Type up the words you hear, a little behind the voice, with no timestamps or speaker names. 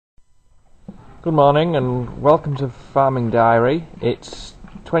Good morning and welcome to Farming Diary. It's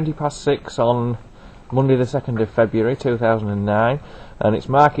 6:20 on Monday the 2nd of February 2009 and it's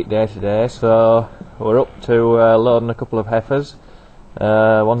market day today, so we're up to loading a couple of heifers.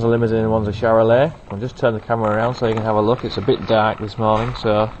 One's a limousin and one's a charolais. I'll just turn the camera around so you can have a look. It's a bit dark this morning,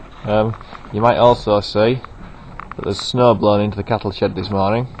 so you might also see that there's snow blown into the cattle shed this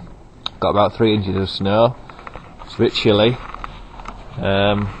morning. Got about 3 inches of snow. It's a bit chilly.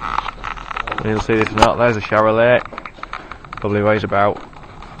 You'll see this or not, there's a charolais. Probably weighs about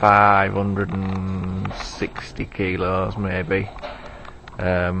 560 kilos maybe.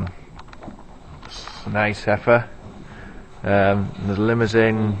 It's a nice heifer. There's a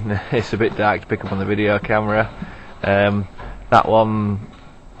limousin. It's a bit dark to pick up on the video camera. That one,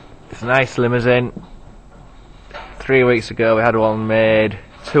 it's a nice limousin. 3 weeks ago we had one made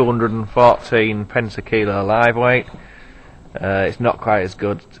 214 pence a kilo live weight. It's not quite as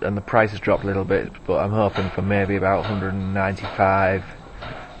good and the price has dropped a little bit, but I'm hoping for maybe about 195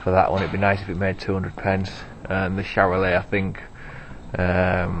 for that one. It'd be nice if it made 200 pence. And the charolais, I think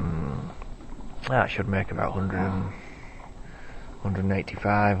that should make about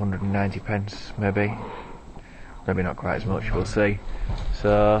 185, 190 pence maybe. Maybe not quite as much, we'll see.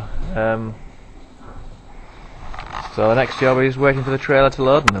 So the next job is waiting for the trailer to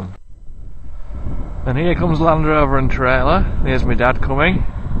load them. And here comes Land Rover and trailer. Here's my dad coming.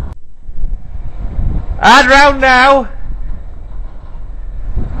 Hard round now!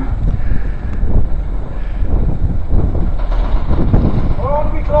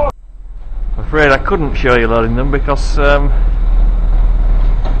 I'm afraid I couldn't show you loading them because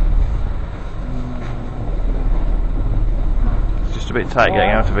it's just a bit tight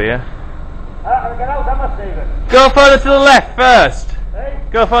getting out of here. Go further to the left first!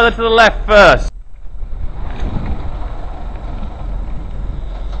 Go further to the left first!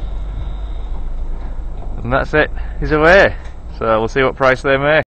 And that's it, he's away. So we'll see what price they make.